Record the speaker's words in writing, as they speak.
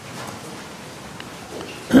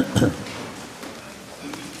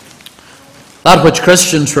That which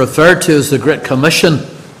Christians refer to as the Great Commission,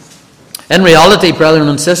 in reality, brethren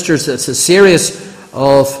and sisters, it's a series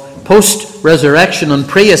of post-resurrection and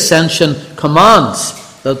pre-ascension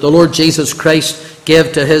commands that the Lord Jesus Christ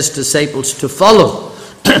gave to his disciples to follow.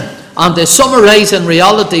 And they summarize in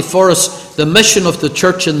reality for us the mission of the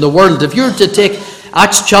church in the world. If you were to take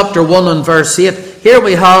Acts chapter 1 and verse 8, here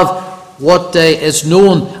we have what is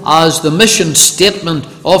known as the mission statement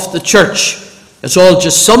of the church. It's all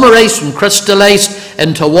just summarized and crystallized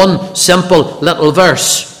into one simple little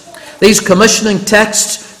verse. These commissioning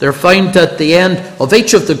texts, they're found at the end of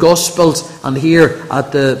each of the Gospels and here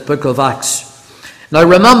at the book of Acts. Now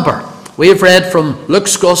remember, we have read from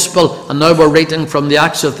Luke's Gospel and now we're reading from the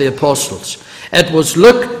Acts of the Apostles. It was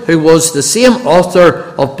Luke who was the same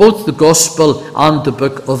author of both the Gospel and the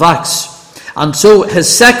book of Acts. And so his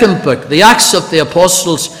second book, the Acts of the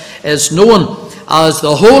Apostles, is known as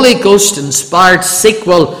the Holy Ghost-inspired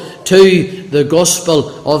sequel to the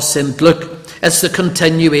Gospel of St. Luke. It's the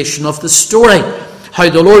continuation of the story, how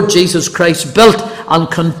the Lord Jesus Christ built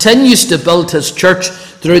and continues to build his church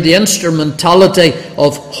through the instrumentality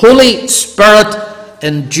of Holy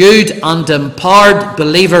Spirit-endued and empowered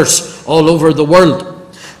believers all over the world.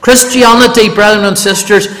 Christianity, brethren and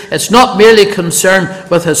sisters, it's not merely concerned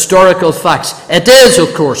with historical facts. It is,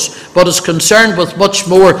 of course, but it's concerned with much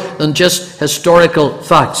more than just historical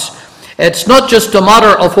facts. It's not just a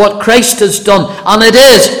matter of what Christ has done, and it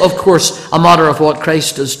is, of course, a matter of what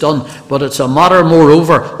Christ has done, but it's a matter,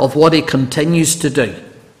 moreover, of what he continues to do.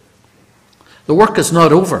 The work is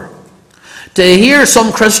not over. To hear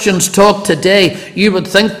some Christians talk today, you would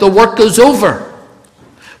think the work is over.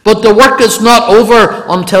 But the work is not over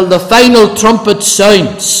until the final trumpet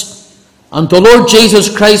sounds and the Lord Jesus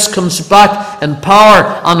Christ comes back in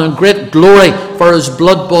power and in great glory for his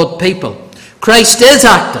blood-bought people. Christ is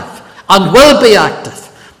active and will be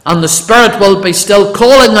active, and the Spirit will be still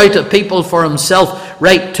calling out at people for himself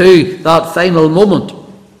right to that final moment.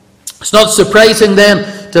 It's not surprising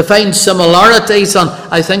then to find similarities, and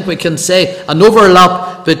I think we can say an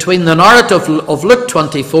overlap between the narrative of Luke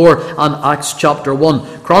 24 and Acts chapter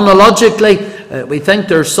 1. Chronologically, we think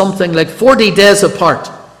there's something like 40 days apart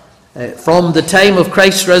from the time of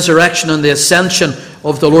Christ's resurrection and the ascension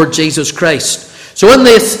of the Lord Jesus Christ. So in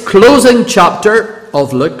this closing chapter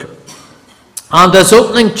of Luke and this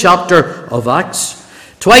opening chapter of Acts,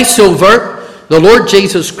 twice over the Lord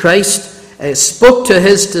Jesus Christ spoke to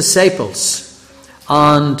his disciples,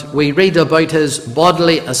 and we read about his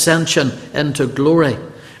bodily ascension into glory.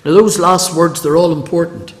 Now those last words, they're all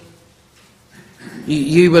important.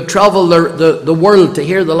 You would travel the world to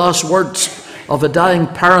hear the last words of a dying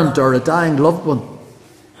parent or a dying loved one.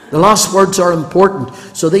 The last words are important.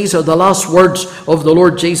 So these are the last words of the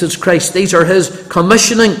Lord Jesus Christ. These are his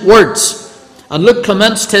commissioning words. And Luke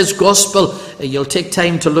commenced his gospel, you'll take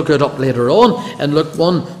time to look it up later on, in Luke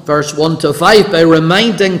 1 verse 1 to 5, by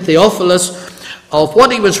reminding Theophilus of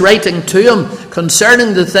what he was writing to him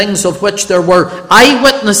concerning the things of which there were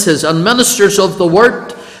eyewitnesses and ministers of the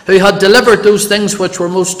word, who had delivered those things which were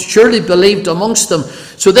most surely believed amongst them.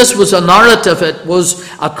 So this was a narrative, it was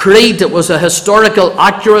a creed, it was a historical,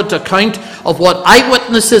 accurate account of what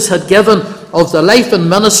eyewitnesses had given of the life and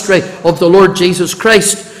ministry of the Lord Jesus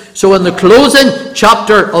Christ. So in the closing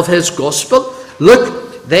chapter of his gospel,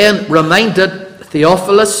 Luke then reminded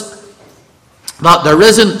Theophilus that the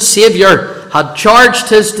risen Saviour had charged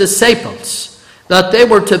his disciples that they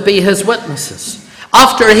were to be his witnesses.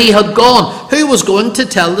 After he had gone, who was going to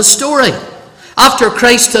tell the story? After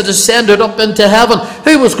Christ had ascended up into heaven,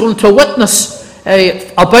 who was going to witness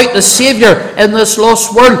about the Saviour in this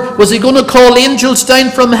lost world? Was he going to call angels down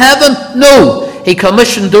from heaven? No. He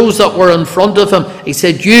commissioned those that were in front of him. He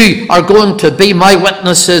said, you are going to be my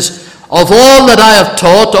witnesses of all that I have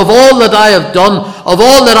taught, of all that I have done, of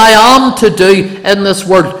all that I am to do in this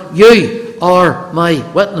world. You are my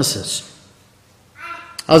witnesses.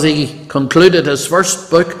 As he concluded his first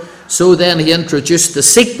book, so then he introduced the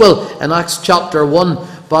sequel in Acts chapter 1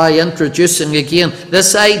 by introducing again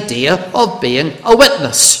this idea of being a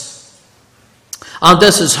witness. And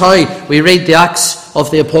this is how we read the Acts of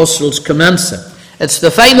the Apostles commencing. It's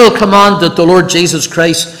the final command that the Lord Jesus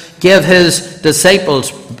Christ gave his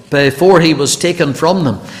disciples before he was taken from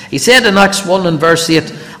them. He said in Acts 1 and verse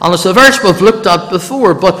 8, and it's a verse we've looked at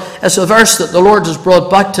before, but it's a verse that the Lord has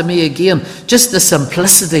brought back to me again. Just the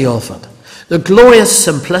simplicity of it. The glorious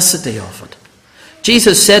simplicity of it.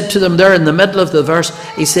 Jesus said to them there in the middle of the verse,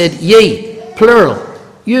 he said, ye, plural,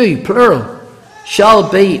 you, plural,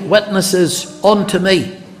 shall be witnesses unto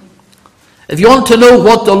me. If you want to know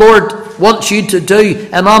what the Lord wants you to do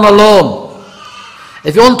in on alone,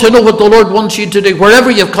 If you want to know what the Lord wants you to do, wherever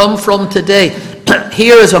you've come from today,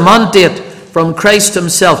 here is a mandate from Christ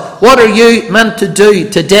himself. What are you meant to do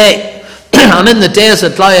today? And in the days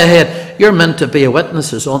that lie ahead, you're meant to be a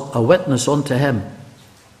witness unto him.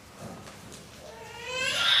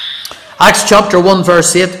 Acts chapter 1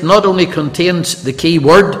 verse 8 not only contains the key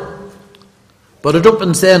word, but it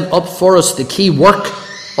opens then up for us the key work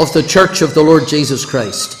of the church of the Lord Jesus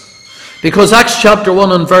Christ. Because Acts chapter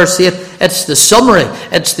 1 and verse 8, it's the summary,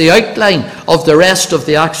 it's the outline of the rest of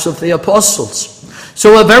the Acts of the Apostles.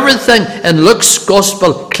 So if everything in Luke's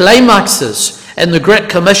Gospel climaxes in the Great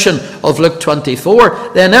Commission of Luke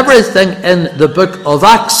 24, then everything in the book of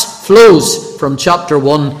Acts flows from chapter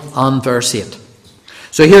 1 and verse 8.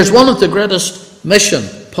 So here's one of the greatest mission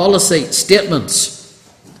policy statements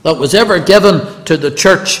that was ever given to the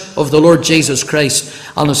church of the Lord Jesus Christ.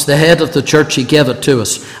 And it's the head of the church, he gave it to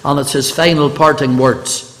us. And it's his final parting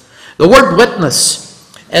words. The word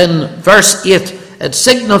witness in verse 8, it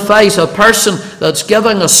signifies a person that's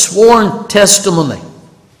giving a sworn testimony.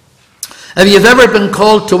 If you've ever been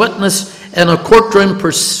called to witness in a courtroom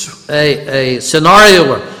a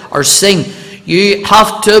scenario or scene, you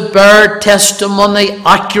have to bear testimony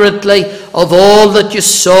accurately of all that you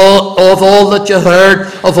saw, of all that you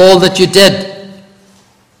heard, of all that you did.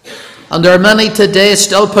 And there are many today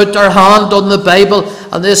still put their hand on the Bible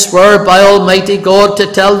and they swear by Almighty God to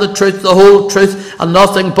tell the truth, the whole truth, and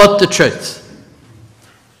nothing but the truth.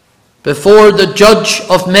 Before the judge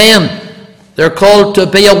of men, they're called to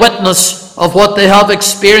be a witness of what they have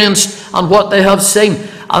experienced and what they have seen.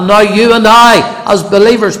 And now you and I, as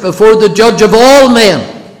believers, before the judge of all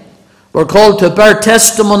men, we're called to bear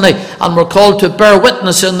testimony and we're called to bear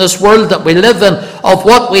witness in this world that we live in of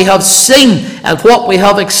what we have seen and what we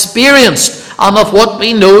have experienced and of what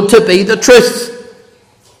we know to be the truth.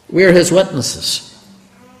 We're his witnesses.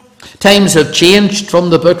 Times have changed from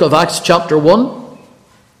the book of Acts chapter 1,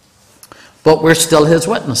 but we're still his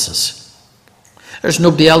witnesses. There's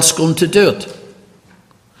nobody else going to do it.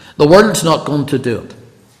 The world's not going to do it.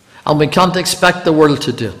 And we can't expect the world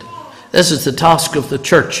to do it. This is the task of the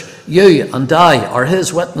church. You and I are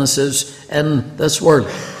his witnesses in this world.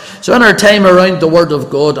 So in our time around the Word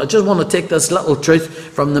of God, I just want to take this little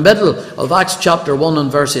truth from the middle of Acts chapter 1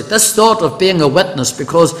 and verse 8. This thought of being a witness,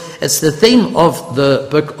 because it's the theme of the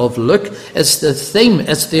book of Luke. It's the theme,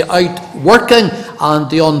 it's the outworking and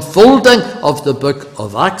the unfolding of the book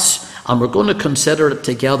of Acts. And we're going to consider it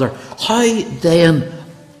together. How then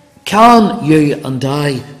can you and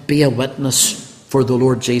I be a witness for the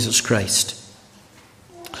Lord Jesus Christ?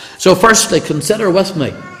 So firstly, consider with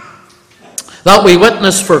me that we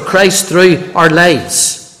witness for Christ through our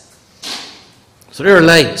lives. Through our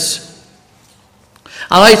lives.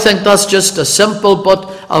 And I think that's just a simple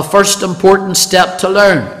but a first important step to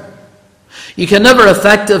learn. You can never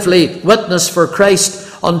effectively witness for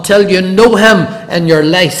Christ until you know him in your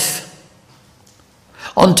life.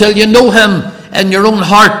 Until you know him in your own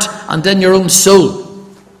heart and in your own soul.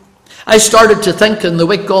 I started to think in the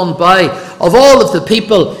week gone by of all of the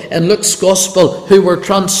people in Luke's Gospel who were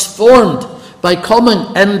transformed by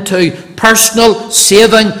coming into personal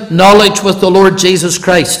saving knowledge with the Lord Jesus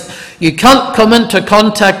Christ. You can't come into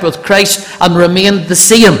contact with Christ and remain the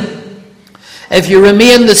same. If you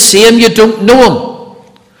remain the same, you don't know him.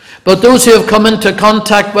 But those who have come into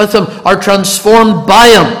contact with him are transformed by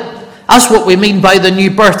him. That's what we mean by the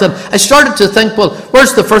new birth. And I started to think, well,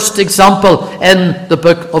 where's the first example in the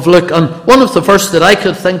book of Luke? And one of the first that I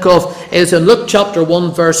could think of is in Luke chapter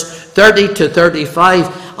 1, verse 30 to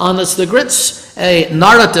 35. And it's the great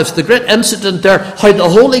narrative, the great incident there, how the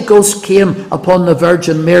Holy Ghost came upon the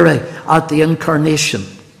Virgin Mary at the Incarnation.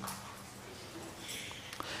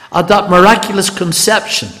 At that miraculous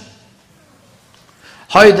conception.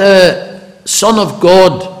 How the Son of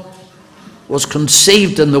God was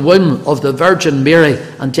conceived in the womb of the Virgin Mary,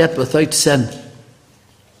 and yet without sin.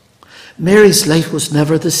 Mary's life was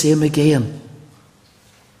never the same again.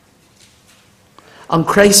 And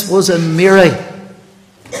Christ was in Mary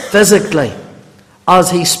physically,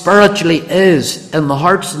 as he spiritually is in the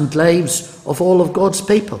hearts and lives of all of God's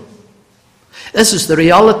people. This is the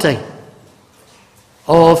reality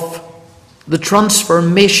of the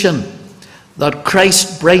transformation that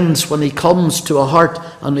Christ brings when he comes to a heart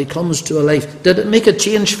and he comes to a life. Did it make a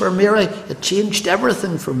change for Mary? It changed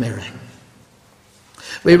everything for Mary.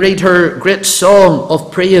 We read her great song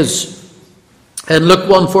of praise in Luke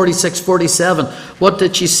 1:46-47. What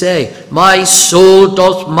did she say? My soul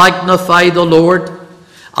doth magnify the Lord,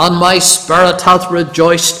 and my spirit hath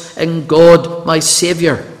rejoiced in God my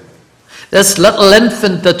Saviour. This little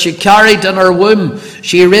infant that she carried in her womb,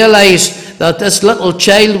 she realized that this little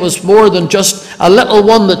child was more than just a little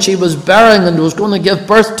one that she was bearing and was going to give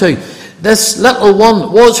birth to. This little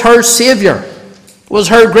one was her Saviour, was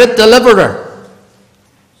her great deliverer.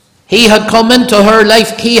 He had come into her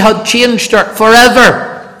life. He had changed her forever.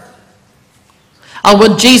 And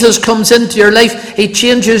when Jesus comes into your life, he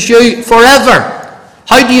changes you forever.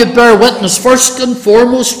 How do you bear witness? First and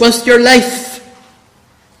foremost with your life.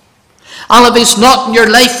 And if he's not in your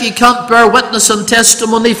life, you can't bear witness and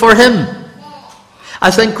testimony for him. I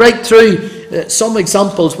think right through some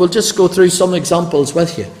examples, we'll just go through some examples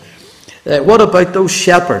with you. What about those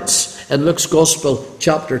shepherds in Luke's Gospel,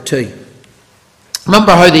 chapter 2?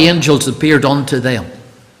 Remember how the angels appeared unto them.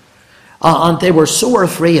 And they were so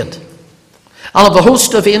afraid. And if a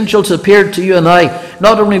host of angels appeared to you and I,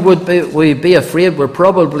 not only would we be afraid, we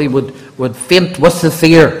probably would faint with the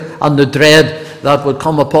fear and the dread that would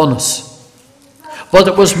come upon us. But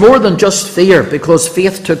it was more than just fear, because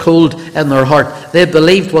faith took hold in their heart. They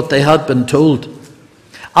believed what they had been told.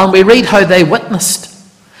 And we read how they witnessed.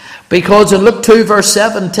 Because in Luke 2 verse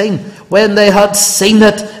 17, when they had seen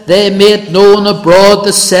it, they made known abroad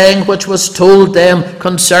the saying which was told them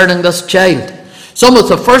concerning this child. Some of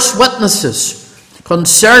the first witnesses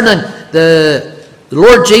concerning the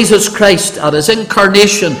Lord Jesus Christ at his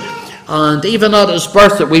incarnation and even at his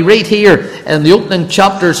birth that we read here in the opening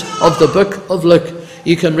chapters of the book of Luke.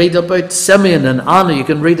 You can read about Simeon and Anna. You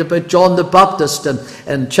can read about John the Baptist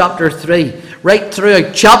in chapter 3. Right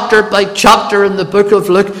throughout, chapter by chapter in the book of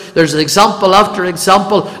Luke, there's example after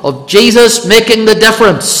example of Jesus making the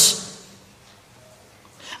difference.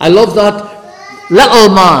 I love that little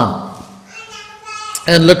man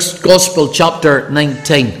in Luke's Gospel, chapter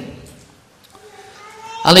 19.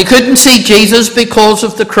 And he couldn't see Jesus because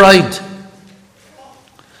of the crowd.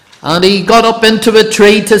 And he got up into a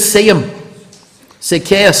tree to see him.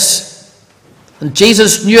 Zacchaeus. And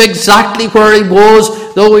Jesus knew exactly where he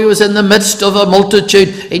was, though he was in the midst of a multitude.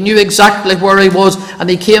 He knew exactly where he was, and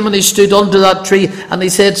he came and he stood under that tree, and he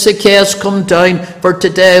said, Zacchaeus, come down, for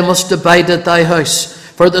today I must abide at thy house.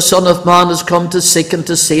 For the Son of Man has come to seek and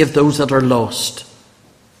to save those that are lost.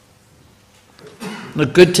 And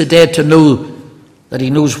it's good today to know that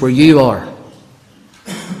he knows where you are.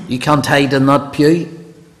 You can't hide in that pew.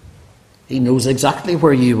 He knows exactly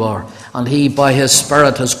where you are. And he, by his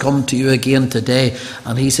Spirit, has come to you again today.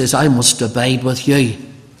 And he says, I must abide with you.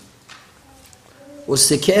 Was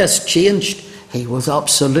Zacchaeus changed? He was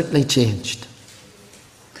absolutely changed.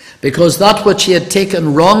 Because that which he had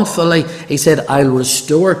taken wrongfully, he said, I'll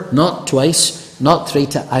restore, not twice, not 3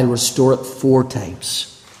 times, I'll restore it 4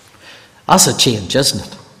 times. That's a change, isn't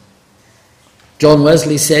it? John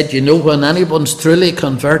Wesley said, you know when anyone's truly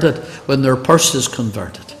converted, when their purse is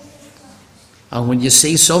converted. And when you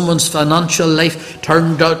see someone's financial life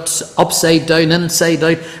turned out upside down, inside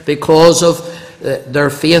out, because of their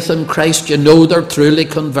faith in Christ, you know they're truly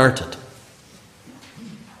converted.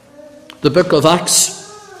 The book of Acts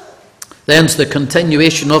then's the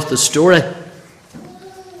continuation of the story.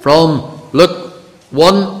 From Luke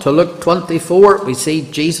 1 to Luke 24, we see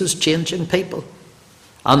Jesus changing people.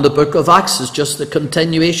 And the book of Acts is just the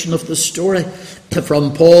continuation of the story.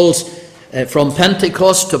 From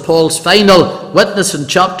Pentecost to Paul's final witness in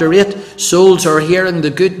chapter 8, souls are hearing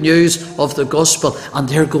the good news of the gospel, and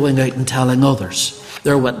they're going out and telling others.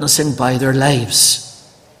 They're witnessing by their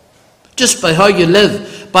lives. Just by how you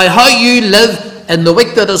live. By how you live in the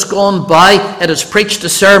week that has gone by, it has preached a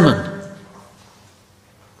sermon.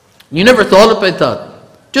 You never thought about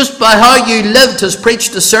that. Just by how you lived has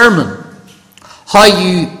preached a sermon. How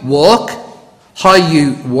you walk, how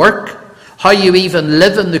you work, how you even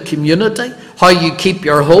live in the community, how you keep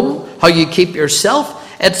your home, how you keep yourself.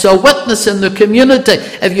 It's a witness in the community.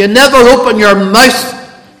 If you never open your mouth,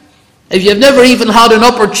 if you've never even had an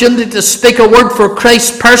opportunity to speak a word for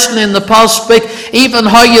Christ personally in the past week, even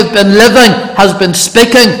how you've been living has been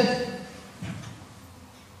speaking.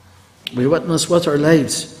 We witness with our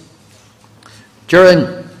lives.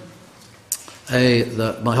 During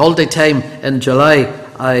my holiday time in July,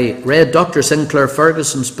 I read Dr. Sinclair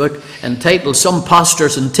Ferguson's book entitled Some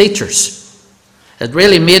Pastors and Teachers. It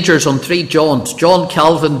really majors on 3 Johns: John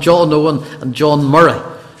Calvin, John Owen, and John Murray,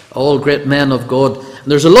 all great men of God.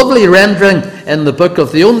 And there's a lovely rendering in the book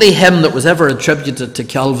of the only hymn that was ever attributed to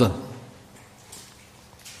Calvin.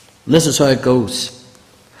 And this is how it goes.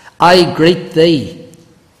 I greet thee,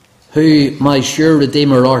 who my sure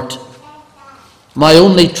Redeemer art, my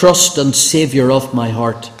only trust and Saviour of my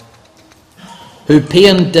heart, who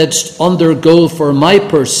pain didst undergo for my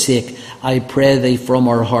poor sake, I pray thee from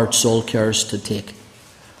our hearts all cares to take.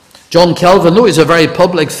 John Calvin, though he's a very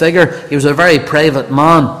public figure, he was a very private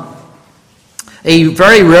man. He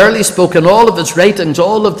very rarely spoke in all of his writings,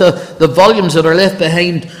 all of the volumes that are left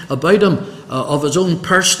behind about him, of his own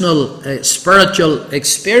personal spiritual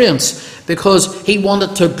experience, because he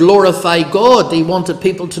wanted to glorify God. He wanted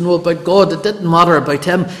people to know about God. It didn't matter about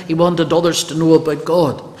him. He wanted others to know about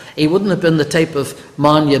God. He wouldn't have been the type of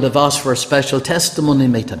man you'd have asked for a special testimony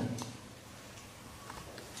meeting.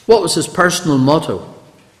 What was his personal motto?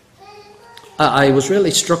 I was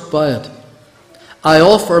really struck by it. I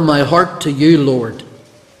offer my heart to you, Lord,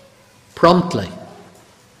 promptly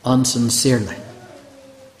and sincerely.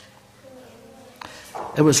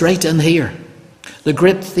 It was right in here. The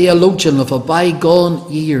great theologian of a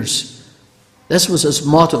bygone years. This was his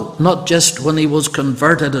motto, not just when he was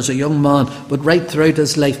converted as a young man, but right throughout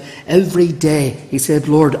his life. Every day he said,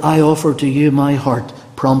 Lord, I offer to you my heart,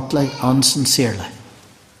 promptly and sincerely.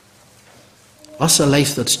 What's a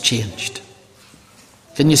life that's changed?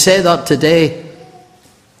 Can you say that today?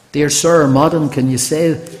 Dear sir or madam, can you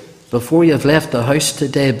say before you've left the house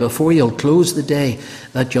today, before you'll close the day,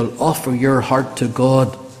 that you'll offer your heart to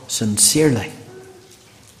God sincerely?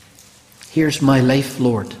 Here's my life,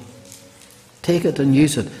 Lord. Take it and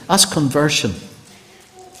use it. That's conversion.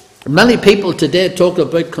 Many people today talk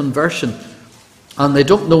about conversion and they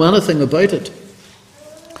don't know anything about it.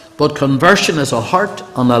 But conversion is a heart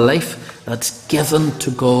and a life that's given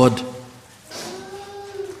to God,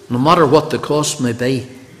 no matter what the cost may be.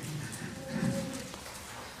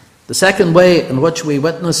 The second way in which we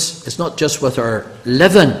witness is not just with our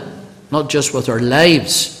living, not just with our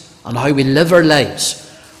lives and how we live our lives,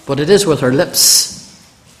 but it is with our lips.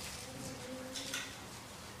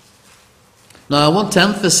 Now I want to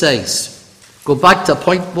emphasize, go back to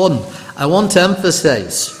point 1, I want to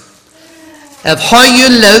emphasize, if how you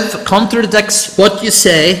live contradicts what you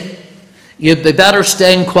say, you'd be better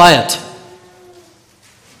staying quiet.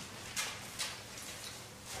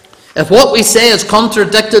 If what we say is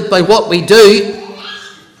contradicted by what we do,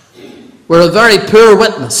 we're a very poor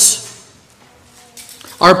witness.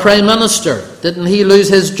 Our Prime Minister, didn't he lose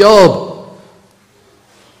his job?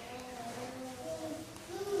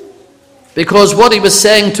 Because what he was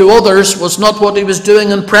saying to others was not what he was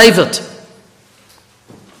doing in private.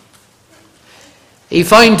 He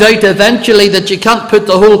found out eventually that you can't put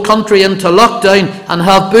the whole country into lockdown and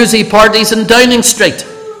have boozy parties in Downing Street.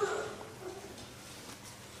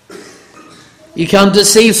 You can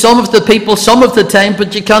deceive some of the people some of the time,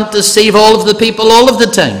 but you can't deceive all of the people all of the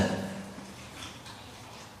time.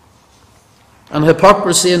 And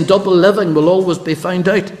hypocrisy and double living will always be found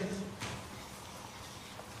out.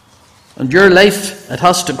 And your life, it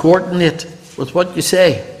has to coordinate with what you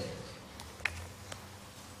say.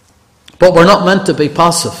 But we're not meant to be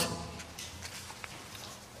passive.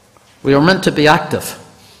 We are meant to be active.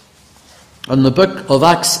 And the book of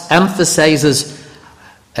Acts emphasizes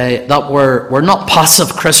that we're not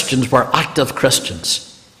passive Christians, we're active Christians.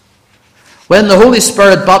 When the Holy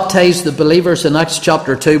Spirit baptized the believers in Acts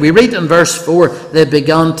chapter 2, we read in verse 4, they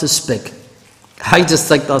began to speak. I just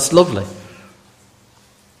think that's lovely.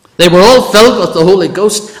 They were all filled with the Holy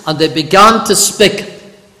Ghost and they began to speak.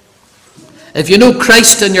 If you know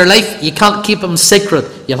Christ in your life, you can't keep him secret.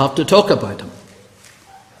 You'll have to talk about him.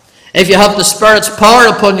 If you have the Spirit's power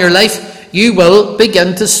upon your life, you will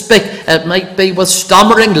begin to speak. It might be with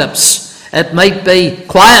stammering lips. It might be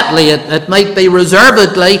quietly. It might be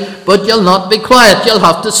reservedly, but you'll not be quiet. You'll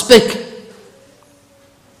have to speak.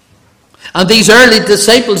 And these early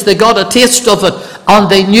disciples, they got a taste of it, and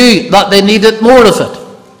they knew that they needed more of it.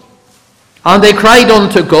 And they cried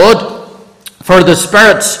unto God for the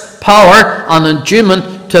Spirit's power and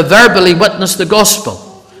endowment to verbally witness the gospel.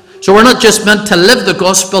 So we're not just meant to live the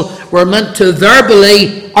gospel, we're meant to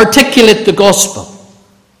verbally articulate the gospel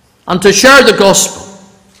and to share the gospel.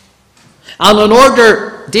 And in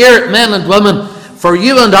order, dear men and women, for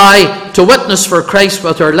you and I to witness for Christ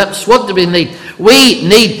with our lips, what do we need? We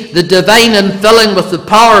need the divine infilling with the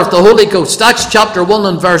power of the Holy Ghost. Acts chapter 1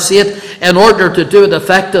 and verse 8, in order to do it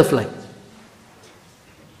effectively.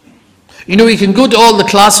 You know, you can go to all the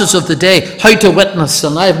classes of the day, how to witness,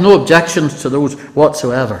 and I have no objections to those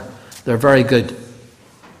whatsoever. They're very good.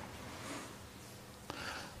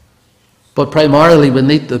 But primarily we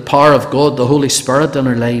need the power of God, the Holy Spirit in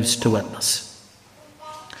our lives to witness.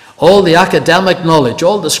 All the academic knowledge,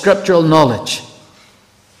 all the scriptural knowledge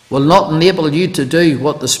will not enable you to do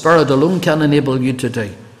what the Spirit alone can enable you to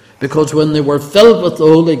do. Because when they were filled with the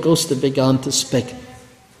Holy Ghost, they began to speak.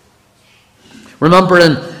 Remember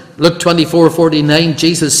in Luke 24:49,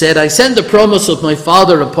 Jesus said, I send the promise of my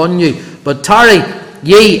Father upon you, but tarry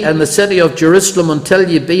ye in the city of Jerusalem until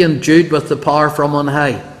ye be endued with the power from on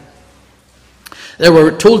high. They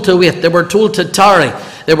were told to wait. They were told to tarry.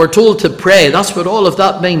 They were told to pray. That's what all of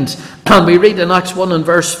that means. And we read in Acts 1 and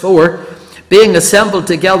verse 4, being assembled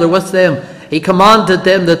together with them, he commanded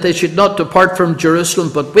them that they should not depart from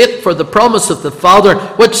Jerusalem, but wait for the promise of the Father,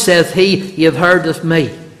 which saith he, ye have heard of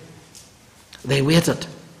me. They waited.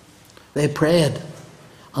 They prayed.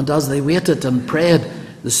 And as they waited and prayed,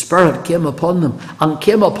 the Spirit came upon them, and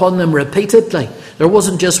came upon them repeatedly. There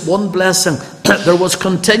wasn't just one blessing. There was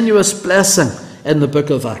continuous blessing in the book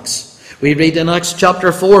of Acts. We read in Acts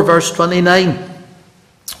chapter 4, verse 29.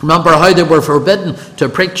 Remember how they were forbidden to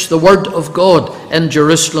preach the word of God in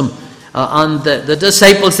Jerusalem. And the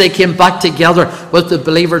disciples, they came back together with the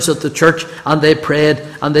believers of the church, and they prayed,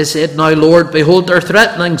 and they said, now Lord, behold their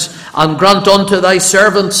threatenings, and grant unto thy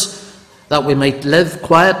servants that we might live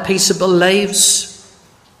quiet, peaceable lives,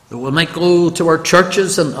 that we might go to our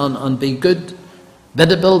churches and be good,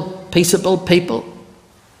 biddable, peaceable people.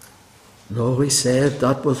 No, he said,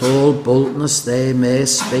 that with all boldness they may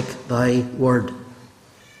speak thy word.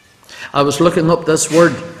 I was looking up this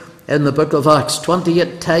word in the book of Acts.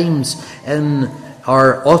 28 times in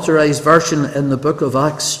our authorized version in the book of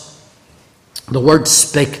Acts, the word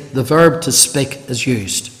speak, the verb to speak, is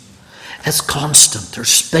used. It's constant. They're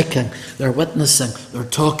speaking, they're witnessing, they're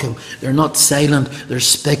talking, they're not silent, they're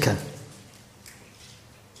speaking.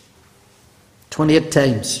 28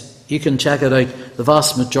 times. You can check it out. The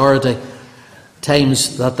vast majority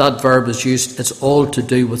times that verb is used, it's all to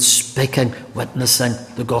do with speaking, witnessing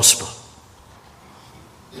the gospel.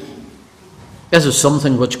 This is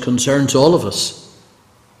something which concerns all of us.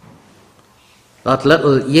 That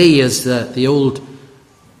little ye is the old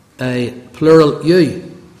plural you.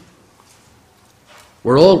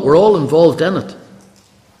 We're all involved in it.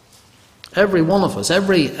 Every one of us.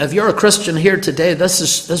 If you're a Christian here today, this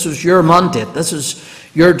is your mandate. This is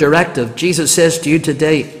your directive. Jesus says to you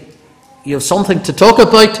today, you have something to talk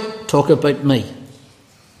about me.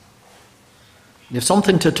 You have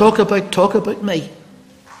something to talk about me.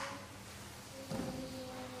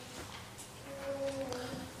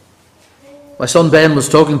 My son Ben was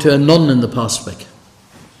talking to a nun in the past week.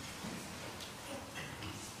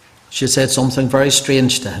 She said something very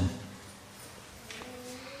strange to him.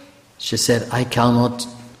 She said, I cannot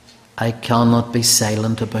be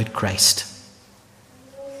silent about Christ.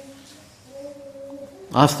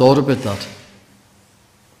 I've thought about that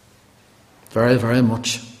very, very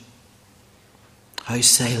much. How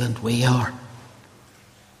silent we are.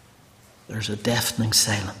 There's a deafening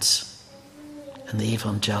silence in the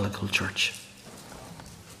evangelical church.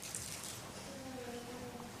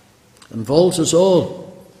 Involves us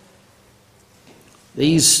all.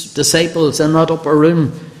 These disciples in that upper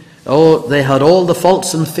room, they had all the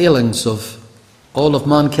faults and failings of all of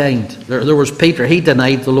mankind. There was Peter, he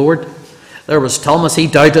denied the Lord. There was Thomas, he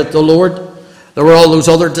doubted the Lord. There were all those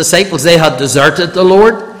other disciples, they had deserted the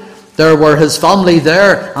Lord. There were his family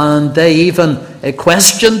there, and they even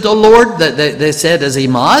questioned the Lord. They said, is he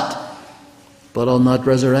mad? But on that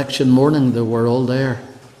resurrection morning, they were all there.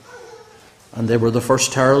 And they were the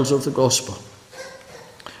first heralds of the gospel.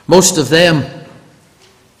 Most of them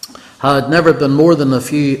had never been more than a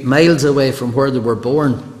few miles away from where they were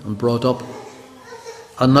born and brought up.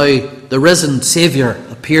 And now the risen Saviour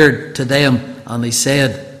appeared to them, and he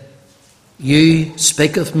said, you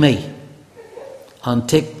speak of me and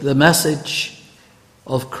take the message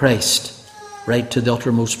of Christ right to the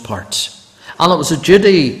uttermost parts. And it was a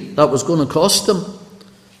duty that was going to cost them.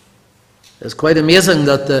 It's quite amazing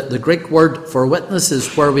that the Greek word for witness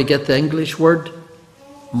is where we get the English word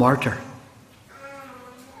martyr.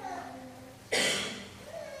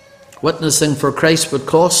 Witnessing for Christ would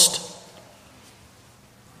cost.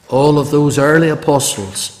 All of those early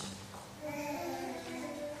apostles,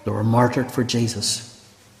 they were martyred for Jesus.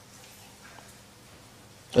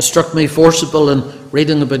 It struck me forcible in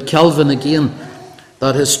reading about Calvin again,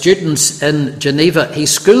 that his students in Geneva, he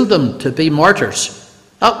schooled them to be martyrs.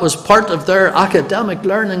 That was part of their academic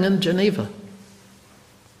learning in Geneva.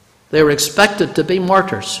 They were expected to be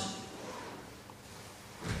martyrs.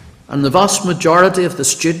 And the vast majority of the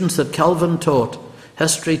students that Calvin taught,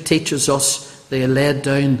 history teaches us they laid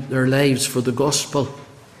down their lives for the gospel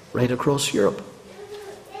right across Europe.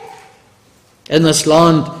 In this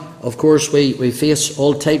land, of course, we face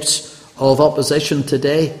all types of opposition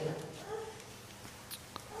today.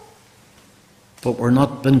 But we're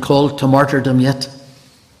not been called to martyrdom yet.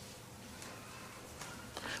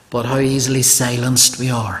 But how easily silenced we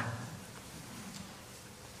are.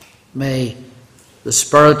 May the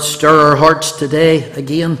Spirit stir our hearts today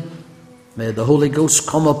again. May the Holy Ghost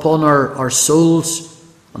come upon our souls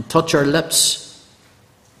and touch our lips.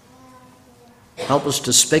 Help us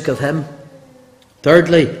to speak of Him.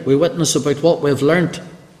 Thirdly, we witness about what we've learnt.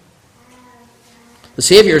 The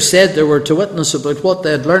Saviour said they were to witness about what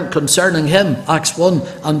they had learnt concerning him, Acts 1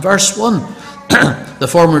 and verse 1. The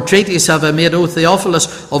former treatise have I made, O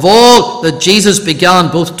Theophilus, of all that Jesus began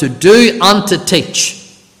both to do and to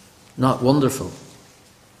teach. Not wonderful?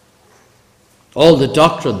 All the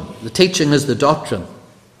doctrine, the teaching is the doctrine.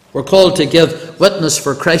 We're called to give witness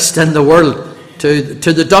for Christ in the world, to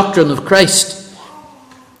the doctrine of Christ.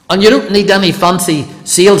 And you don't need any fancy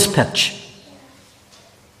sales pitch.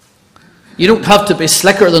 You don't have to be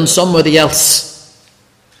slicker than somebody else.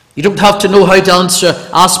 You don't have to know how to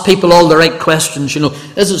ask people all the right questions. You know,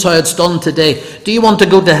 this is how it's done today. Do you want to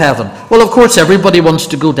go to heaven? Well, of course, everybody wants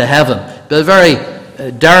to go to heaven. But a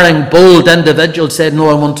very daring, bold individual said, no,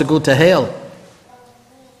 I want to go to hell.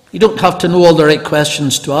 You don't have to know all the right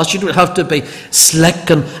questions to ask. You don't have to be slick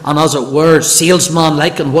and as it were,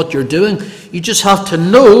 salesman-like in what you're doing. You just have to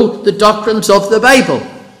know the doctrines of the Bible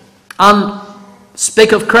and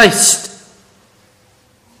speak of Christ.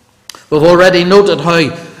 We've already noted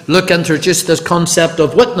how Luke introduced this concept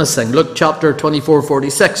of witnessing. Luke chapter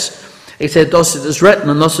 24:46. He said, thus it is written,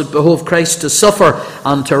 and thus it behoved Christ to suffer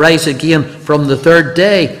and to rise again from the third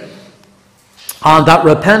day, and that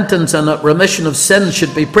repentance and that remission of sins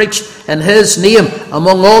should be preached in his name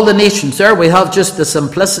among all the nations. There we have just the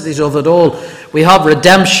simplicities of it all. We have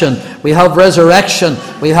redemption, we have resurrection,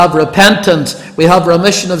 we have repentance, we have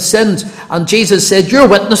remission of sins. And Jesus said, you're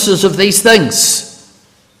witnesses of these things.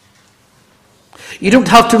 You don't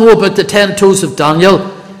have to know about the 10 toes of Daniel,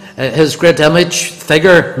 his great image,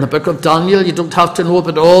 figure in the book of Daniel. You don't have to know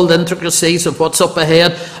about all the intricacies of what's up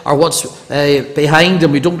ahead or what's behind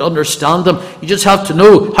him. We don't understand them. You just have to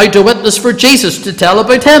know how to witness for Jesus, to tell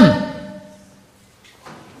about him.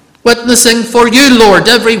 Witnessing for you, Lord,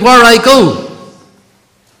 everywhere I go.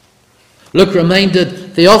 Luke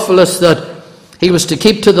reminded Theophilus that he was to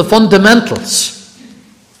keep to the fundamentals.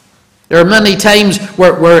 There are many times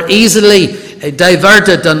where we're easily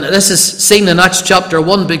diverted, and this is seen in Acts chapter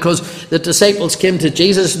 1, because the disciples came to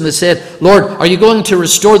Jesus and they said, Lord, are you going to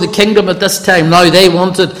restore the kingdom at this time? Now they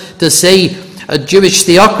wanted to see a Jewish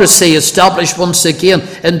theocracy established once again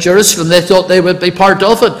in Jerusalem. They thought they would be part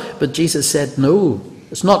of it. But Jesus said, no,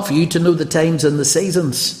 it's not for you to know the times and the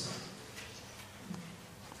seasons.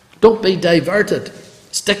 Don't be diverted.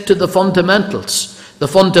 Stick to the fundamentals, the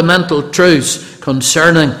fundamental truths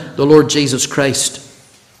concerning the Lord Jesus Christ.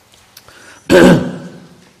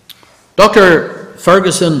 Dr.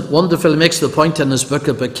 Ferguson wonderfully makes the point in his book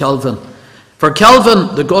about Calvin. For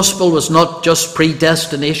Calvin, the gospel was not just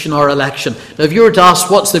predestination or election. Now, if you were to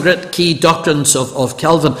ask what's the great key doctrines of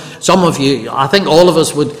Calvin, some of you, I think all of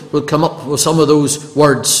us would come up with some of those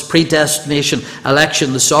words: predestination,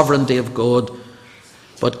 election, the sovereignty of God.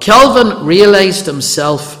 But Calvin realized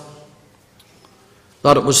himself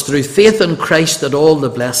that it was through faith in Christ that all the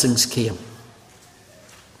blessings came.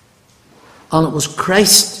 And it was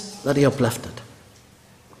Christ that he uplifted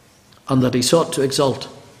and that he sought to exalt.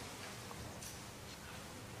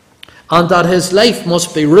 And that his life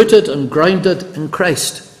must be rooted and grounded in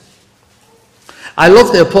Christ. I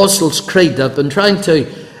love the Apostles' Creed. I've been trying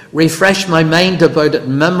to refresh my mind about it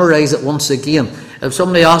and memorize it once again. If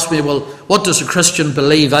somebody asks me, well, what does a Christian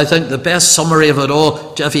believe? I think the best summary of it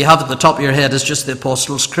all, if you have it at the top of your head, is just the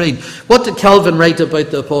Apostles' Creed. What did Calvin write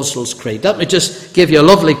about the Apostles' Creed? Let me just give you a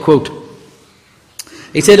lovely quote.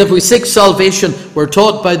 He said, if we seek salvation, we're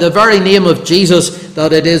taught by the very name of Jesus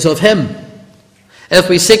that it is of him. If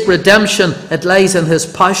we seek redemption, it lies in his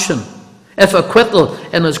passion. If acquittal,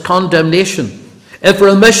 in his condemnation. If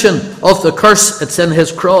remission of the curse, it's in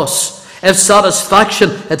his cross. If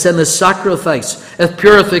satisfaction, it's in his sacrifice. If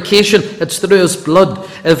purification, it's through his blood.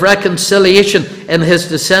 If reconciliation, in his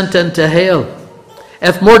descent into hell.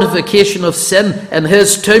 If mortification of sin, in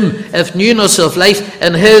his tomb. If newness of life,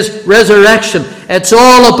 in his resurrection. It's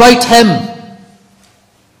all about him.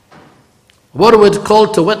 What are we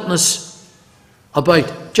called to witness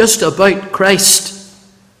about? Just about Christ.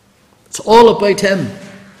 It's all about him.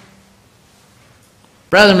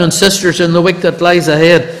 Brethren and sisters, in the week that lies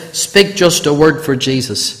ahead, speak just a word for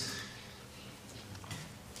Jesus.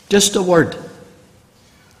 Just a word.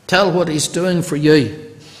 Tell what he's doing for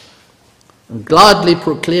you. And gladly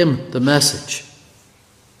proclaim the message.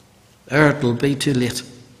 Ere it will be too late.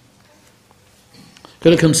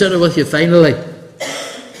 Could I consider with you finally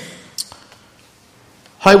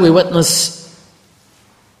how we witness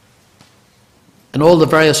in all the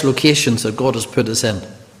various locations that God has put us in.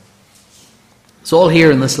 It's all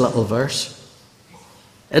here in this little verse.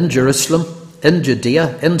 In Jerusalem, in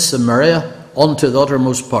Judea, in Samaria, unto the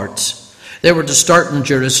uttermost parts. They were to start in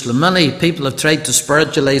Jerusalem. Many people have tried to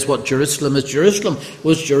spiritualize what Jerusalem is. Jerusalem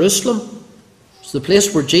was Jerusalem. It's the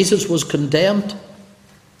place where Jesus was condemned.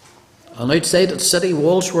 And outside its city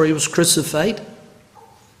walls where he was crucified.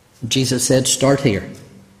 Jesus said, start here.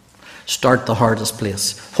 Start the hardest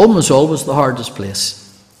place. Home is always the hardest place.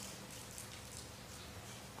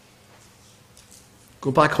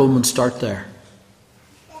 Go back home and start there.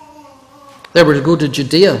 They were to go to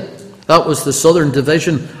Judea. That was the southern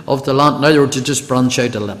division of the land. Now they were to just branch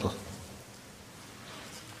out a little.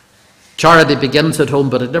 Charity begins at home,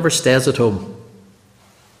 but it never stays at home.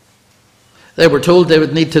 They were told they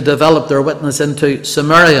would need to develop their witness into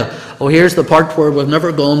Samaria. Oh, here's the part where we've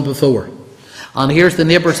never gone before. And here's the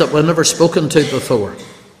neighbours that we've never spoken to before.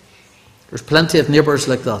 There's plenty of neighbours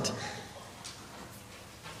like that.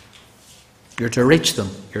 You're to reach them.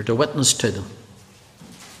 You're to witness to them.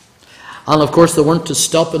 And of course they weren't to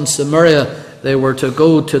stop in Samaria. They were to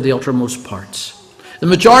go to the uttermost parts. The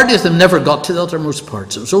majority of them never got to the uttermost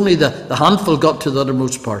parts. It was only the handful got to the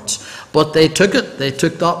uttermost parts. But they took it. They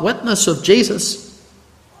took that witness of Jesus.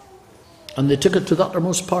 And they took it to the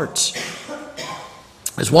uttermost parts.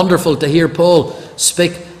 It's wonderful to hear Paul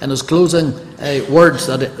speak in his closing words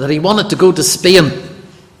that he wanted to go to Spain.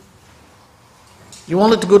 He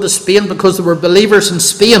wanted to go to Spain because there were believers in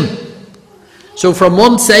Spain. So from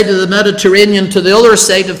one side of the Mediterranean to the other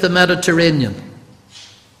side of the Mediterranean.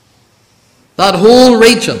 That whole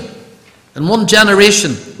region in one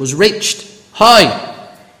generation was reached.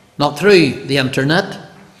 How? Not through the internet,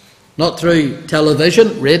 not through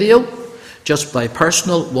television, radio, just by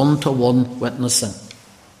personal one-to-one witnessing.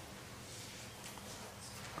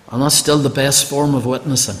 And that's still the best form of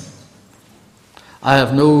witnessing. I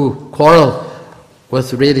have no quarrel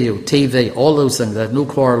with radio, TV, all those things. I have no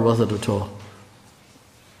quarrel with it at all.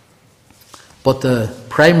 But the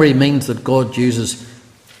primary means that God uses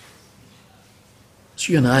is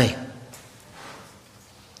you and I.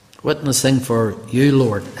 Witnessing for you,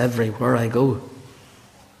 Lord, everywhere I go.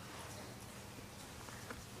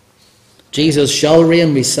 Jesus shall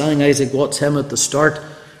reign. We sang Isaac Watts' hymn at the start.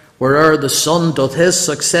 Where'er the sun doth his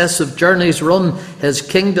successive journeys run, his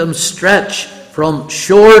kingdom stretch from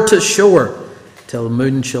shore to shore, till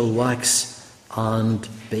moon shall wax and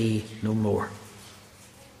be no more.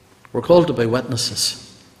 We're called to be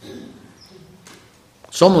witnesses.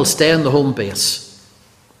 Some will stay in the home base.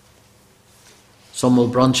 Some will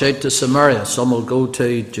branch out to Samaria. Some will go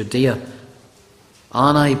to Judea.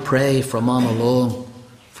 And I pray from on along,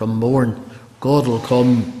 from morn, God will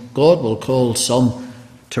come, God will call some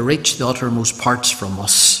to reach the uttermost parts from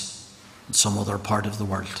us in some other part of the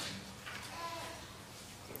world.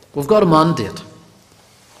 We've got a mandate.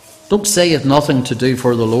 Don't say you have nothing to do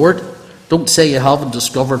for the Lord. Don't say you haven't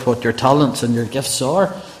discovered what your talents and your gifts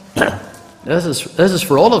are. This is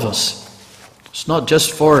for all of us. It's not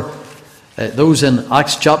just for those in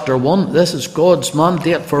Acts chapter 1. This is God's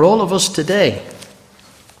mandate for all of us today.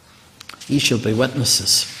 Ye shall be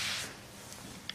witnesses.